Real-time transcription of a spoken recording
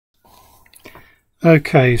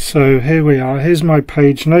Okay, so here we are. Here's my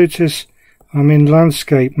page. Notice I'm in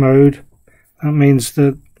landscape mode. That means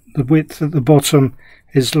that the width at the bottom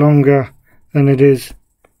is longer than it is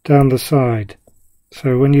down the side.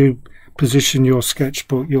 So when you position your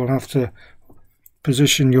sketchbook, you'll have to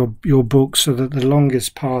position your book so that the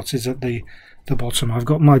longest part is at the bottom. I've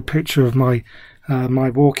got my picture of my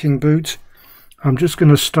my walking boot. I'm just going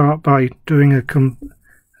to start by doing a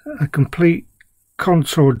complete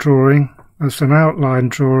contour drawing. That's an outline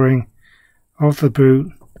drawing of the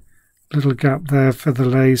boot. Little gap there for the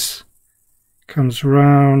lace. Comes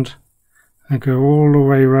round and go all the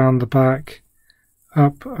way around the back,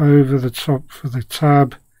 up over the top for the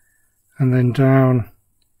tab, and then down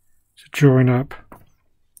to join up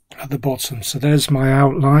at the bottom. So there's my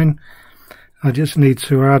outline. I just need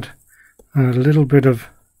to add a little bit of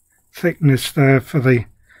thickness there for the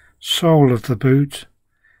sole of the boot,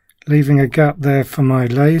 leaving a gap there for my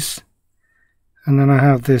lace. And then I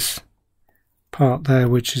have this part there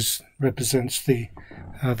which represents the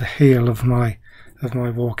heel of my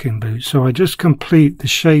walking boot. So I just complete the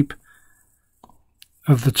shape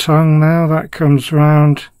of the tongue now. That comes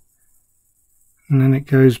round and then it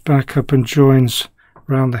goes back up and joins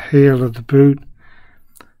around the heel of the boot.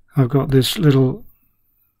 I've got this little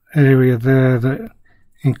area there that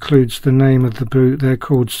includes the name of the boot. They're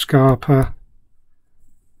called Scarpa.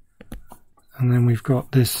 And then we've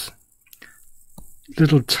got this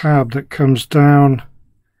little tab that comes down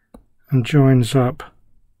and joins up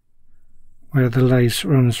where the lace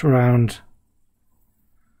runs round.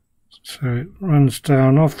 So it runs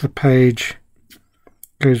down off the page,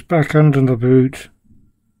 goes back under the boot.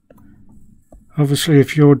 Obviously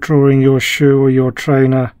if you're drawing your shoe or your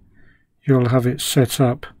trainer, you'll have it set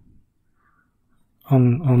up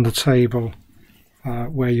on the table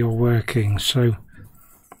where you're working. So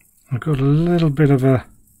I've got a little bit of a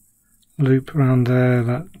loop around there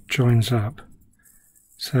that joins up,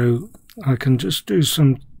 so I can just do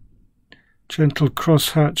some gentle cross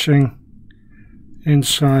hatching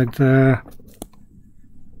inside there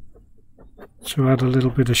to add a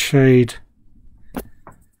little bit of shade.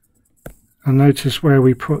 And notice where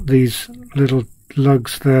we put these little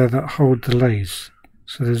lugs there that hold the lace.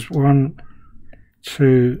 So there's 1,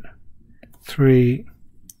 2, 3,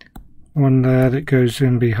 one there that goes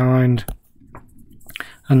in behind,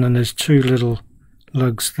 and then there's 2 little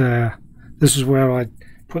lugs there. This is where I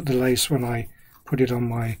put the lace when I put it on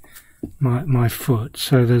my foot.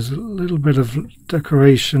 So there's a little bit of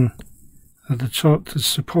decoration at the top to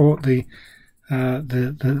support the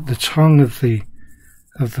tongue of the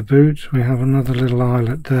boot. We have another little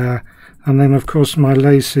eyelet there, and then of course my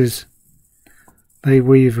laces, they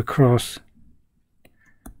weave across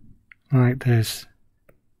like this.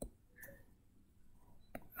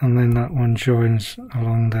 And then that one joins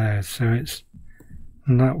along there, so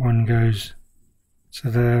and that one goes to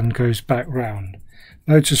there and goes back round.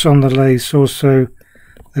 Notice on the lace also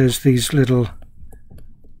there's these little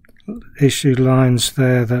issue lines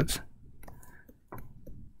there that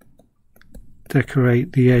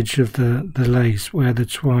decorate the edge of the lace where the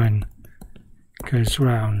twine goes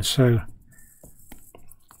round. So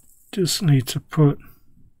just need to put,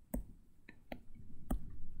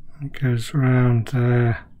 it goes round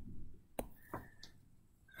there.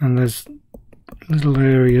 And there's little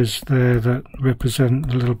areas there that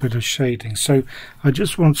represent a little bit of shading. So I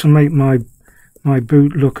just want to make my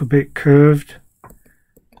boot look a bit curved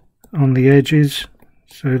on the edges.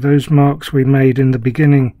 So those marks we made in the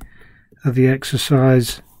beginning of the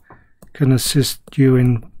exercise can assist you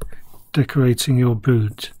in decorating your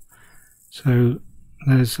boot. So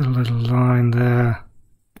there's a little line there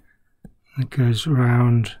that goes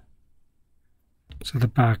round to the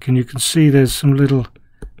back, and you can see there's some little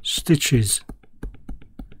stitches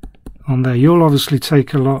on there. You'll obviously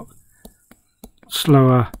take a lot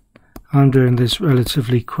slower. I'm doing this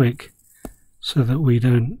relatively quick so that we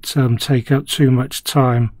don't take up too much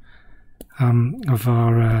time of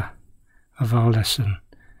our lesson.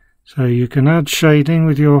 So you can add shading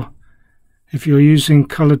with if you're using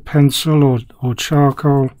coloured pencil or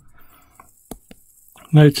charcoal.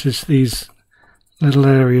 Notice these little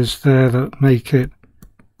areas there that make it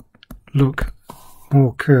look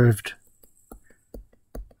more curved.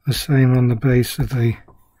 The same on the base of and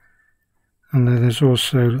then there's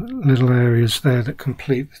also little areas there that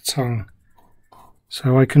complete the tongue.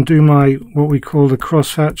 So I can do what we call the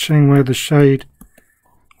cross hatching, where the shade,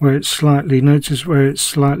 notice where it's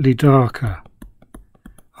slightly darker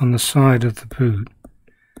on the side of the boot.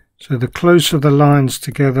 So the closer the lines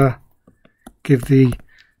together give the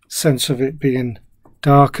sense of it being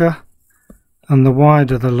darker, and the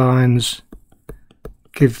wider the lines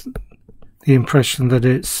give the impression that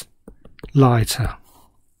it's lighter.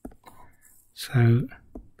 So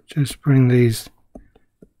just bring these,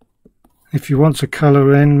 if you want to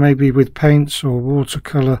colour in maybe with paints or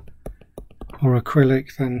watercolour or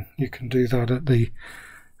acrylic, then you can do that at the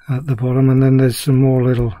bottom. And then there's some more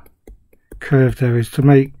little curved areas to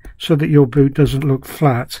make so that your boot doesn't look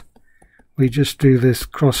flat. We just do this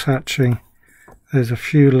cross hatching. There's a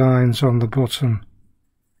few lines on the bottom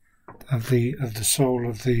of the sole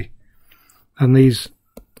of the, and these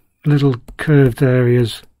little curved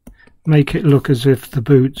areas make it look as if the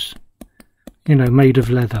boot's, you know, made of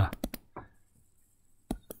leather.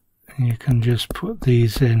 And you can just put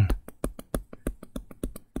these in.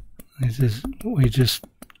 We just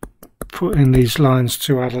put in these lines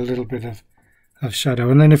to add a little bit of shadow.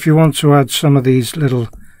 And then if you want to add some of these little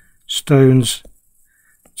stones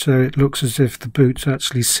so it looks as if the boot's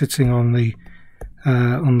actually sitting on the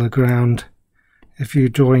ground, if you're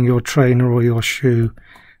drawing your trainer or your shoe,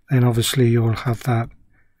 then obviously you'll have that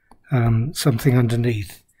something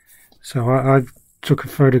underneath. So I took a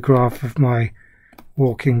photograph of my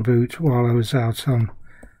walking boot while I was out on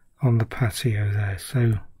the patio there.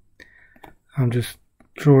 So I'm just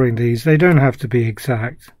drawing these. They don't have to be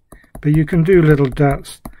exact, but you can do little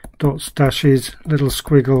dots, dashes, little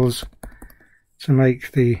squiggles to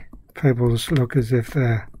make the pebbles look as if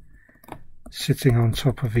they're sitting on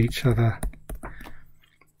top of each other.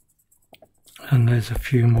 And there's a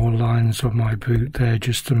few more lines on my boot there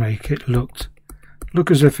just to make it look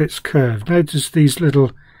as if it's curved. Notice these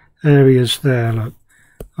little areas there, look,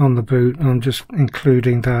 on the boot. I'm just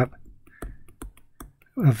including that,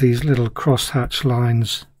 of these little crosshatch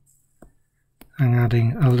lines, and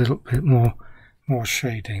adding a little bit more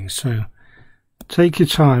shading. So take your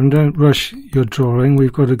time, don't rush your drawing.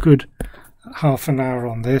 We've got a good half an hour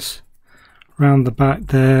on this. Round the back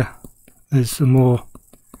there's some more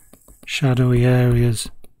shadowy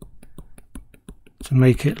areas to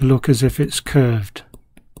make it look as if it's curved.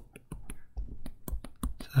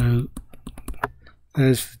 So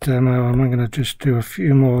there's the demo. I'm going to just do a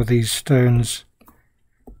few more of these stones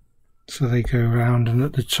so they go around, and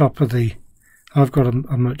at the top of the, I've got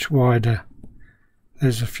a much wider,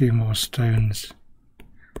 there's a few more stones.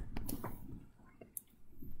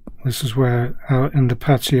 This is where, out in the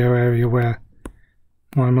patio area where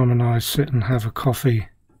my mum and I sit and have a coffee.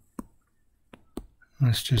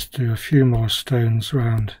 Let's just do a few more stones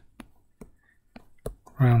around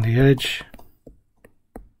the edge,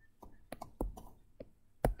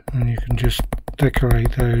 and you can just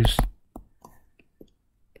decorate those.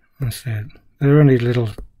 That's it. They're only little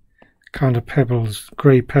kind of pebbles,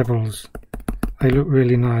 grey pebbles. They look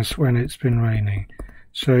really nice when it's been raining.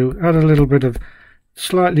 So add a little bit of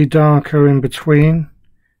slightly darker in between.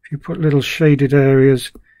 If you put little shaded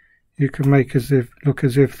areas, you can make look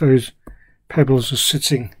as if those pebbles are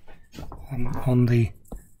sitting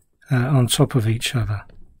on top of each other.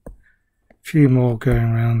 A few more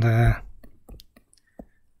going around there.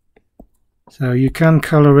 So you can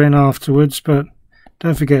colour in afterwards, but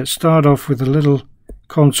don't forget, start off with a little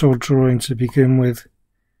contour drawing to begin with,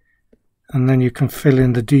 and then you can fill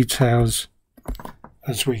in the details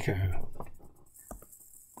as we go.